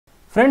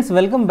Friends,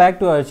 welcome back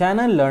to our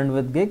channel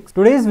LearnWidGiggs.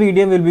 Today's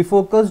video will be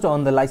focused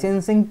on the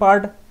licensing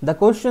part, the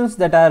questions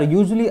that are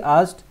usually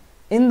asked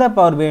in the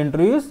Power BI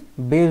interviews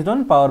based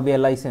on Power BI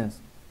license.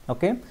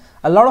 Okay,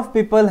 a lot of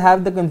people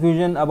have the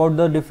confusion about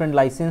the different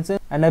licenses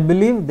and I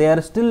believe they are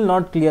still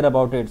not clear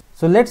about it.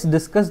 So let's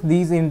discuss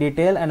these in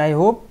detail and I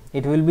hope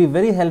it will be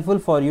very helpful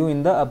for you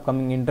in the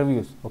upcoming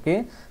interviews.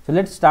 Okay, so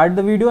let's start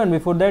the video, and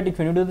before that, if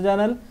you're new to the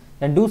channel,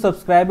 then do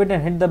subscribe it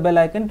and hit the bell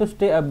icon to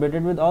stay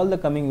updated with all the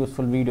coming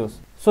useful videos.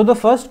 So the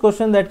first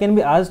question that can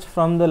be asked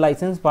from the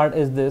license part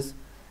is this: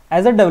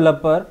 as a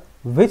developer,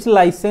 which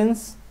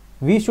license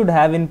we should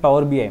have in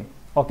Power BI?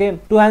 Okay,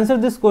 to answer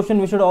this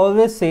question, we should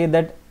always say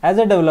that as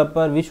a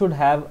developer, we should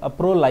have a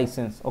pro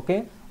license.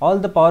 Okay, all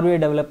the Power BI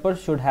developers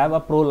should have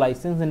a pro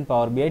license in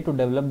Power BI to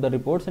develop the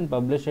reports and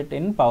publish it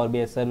in Power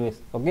BI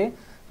service. Okay,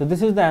 so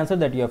this is the answer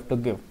that you have to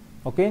give.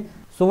 Okay,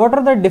 so what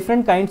are the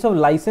different kinds of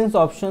license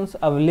options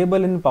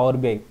available in Power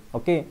BI?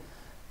 Okay,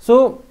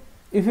 so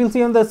if you'll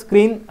see on the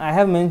screen, I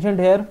have mentioned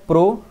here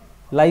pro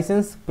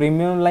license,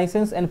 premium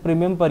license and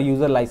premium per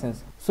user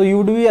license. So you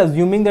would be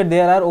assuming that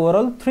there are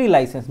overall 3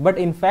 licenses, but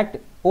in fact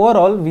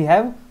overall we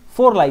have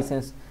 4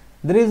 licenses.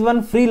 There is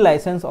one free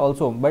license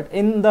also, but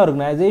in the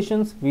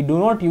organizations we do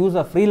not use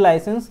a free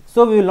license,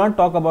 so we will not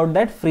talk about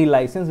that free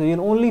license. We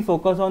will only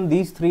focus on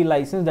these 3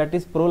 licenses, that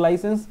is pro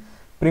license,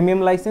 premium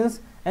license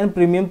and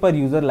premium per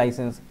user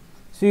license.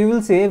 So you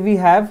will say we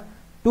have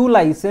 2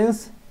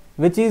 license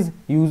which is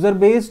user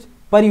based,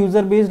 per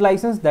user based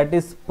license, that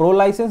is pro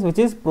license, which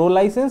is pro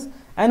license,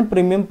 and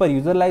premium per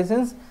user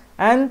license,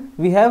 and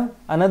we have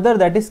another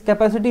that is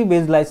capacity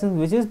based license,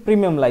 which is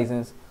premium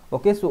license.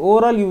 Okay, so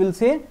overall you will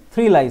say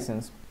 3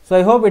 license. So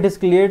I hope it is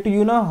clear to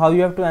you now how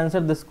you have to answer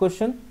this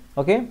question.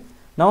 Okay,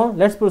 now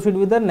let's proceed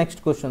with the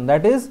next question,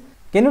 that is,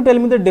 can you tell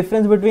me the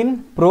difference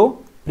between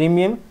pro,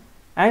 premium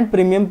and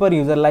premium per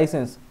user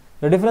license?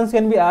 The difference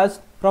can be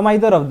asked from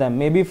either of them,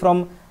 maybe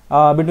from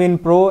between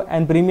pro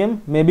and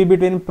premium, maybe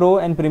between pro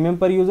and premium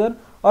per user,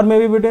 or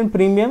maybe between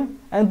premium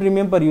and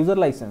premium per user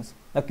license.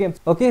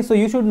 Okay, so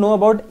you should know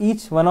about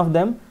each one of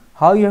them,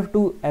 how you have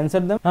to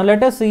answer them. Now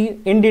let us see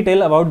in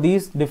detail about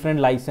these different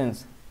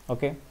license.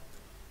 Okay,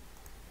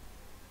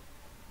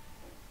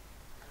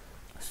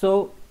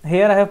 so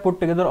here I have put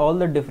together all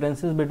the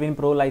differences between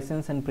pro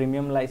license and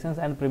premium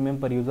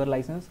per user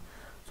license.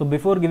 So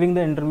before giving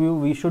the interview,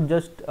 we should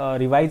just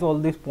revise all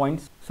these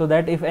points so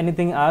that if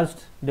anything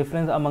asked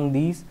difference among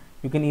these,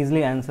 you can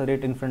easily answer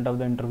it in front of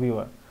the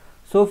interviewer.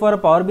 So for a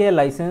Power BI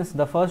license,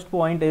 the first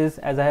point is,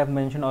 as I have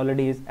mentioned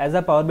already, is as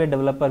a Power BI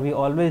developer, we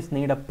always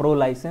need a pro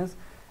license.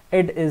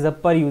 It is a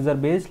per user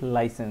based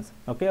license,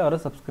 okay, or a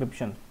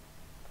subscription.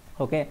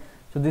 Okay,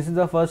 so this is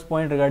the first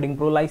point regarding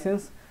pro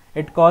license.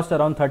 It costs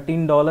around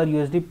 $13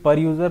 USD per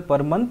user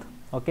per month.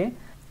 Okay,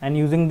 and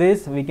using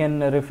this we can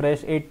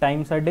refresh 8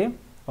 times a day.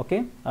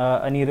 Okay,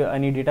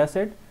 any data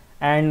set,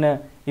 and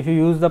if you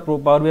use the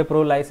Power BI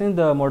Pro license,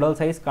 the model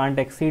size can't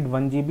exceed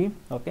 1 GB.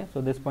 Okay,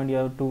 so this point you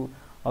have to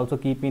also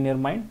keep in your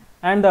mind,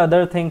 and the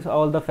other things,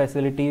 all the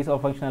facilities or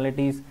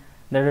functionalities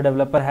that a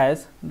developer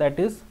has, that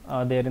is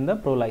there in the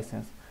Pro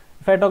license.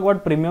 If I talk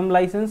about premium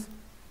license,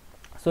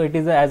 so it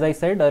is as I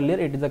said earlier,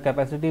 it is a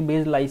capacity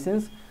based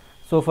license.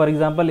 So for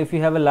example, if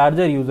you have a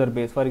larger user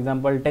base, for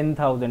example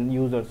 10,000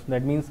 users,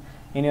 that means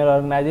in your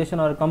organization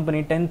or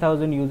company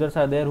 10,000 users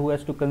are there who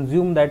has to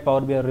consume that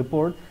Power BI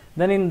report,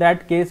 then in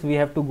that case we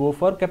have to go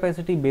for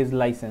capacity based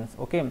license.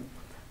 Okay,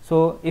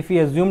 so if we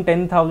assume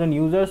 10,000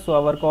 users, so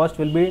our cost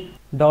will be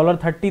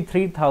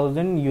 $33,000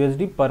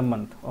 USD per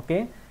month.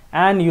 Okay,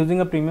 and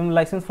using a premium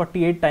license,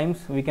 48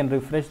 times we can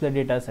refresh the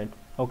data set.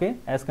 Okay,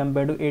 as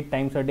compared to 8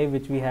 times a day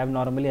which we have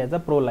normally as a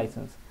pro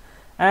license.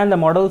 And the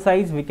model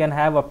size we can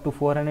have up to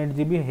 400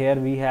 GB. Here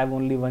we have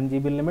only 1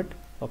 GB limit.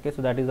 Okay,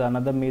 so that is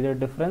another major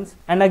difference.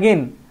 And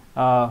again,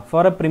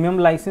 for a premium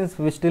license,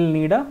 we still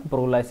need a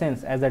pro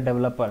license as a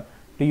developer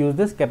to use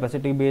this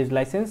capacity based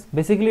license.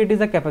 Basically, it is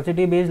a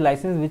capacity based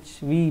license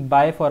which we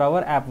buy for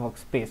our app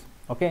workspace.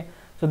 Okay,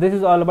 so this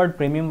is all about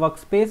premium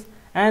workspace.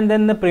 And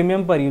then the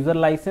premium per user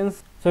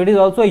license, so it is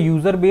also a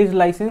user based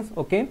license.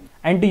 Okay,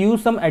 and to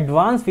use some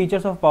advanced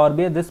features of Power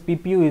BI, this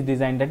PPU is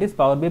designed, that is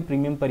Power BI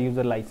premium per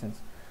user license.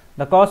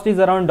 The cost is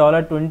around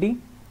 $20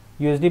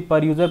 USD per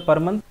user per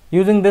month.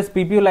 Using this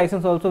PPU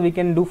license also we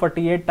can do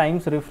 48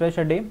 times refresh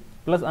a day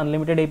plus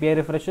unlimited API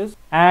refreshes,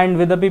 and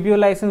with the PPU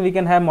license we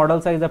can have model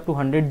size up to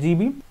 100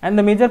 GB. And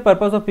the major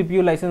purpose of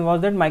PPU license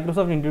was that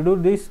Microsoft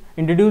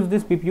introduced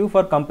this PPU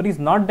for companies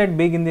not that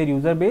big in their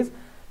user base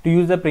to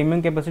use the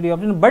premium capacity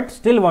option but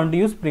still want to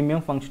use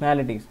premium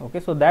functionalities. Okay,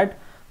 so that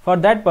for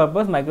that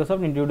purpose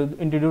Microsoft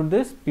introduced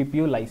this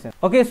PPU license.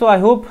 Okay, so I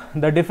hope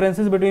the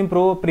differences between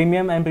pro,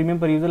 premium and premium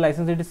per user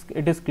license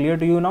it is clear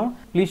to you now.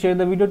 Please share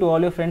the video to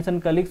all your friends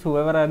and colleagues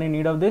whoever are in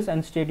need of this,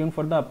 and stay tuned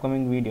for the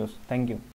upcoming videos. Thank you.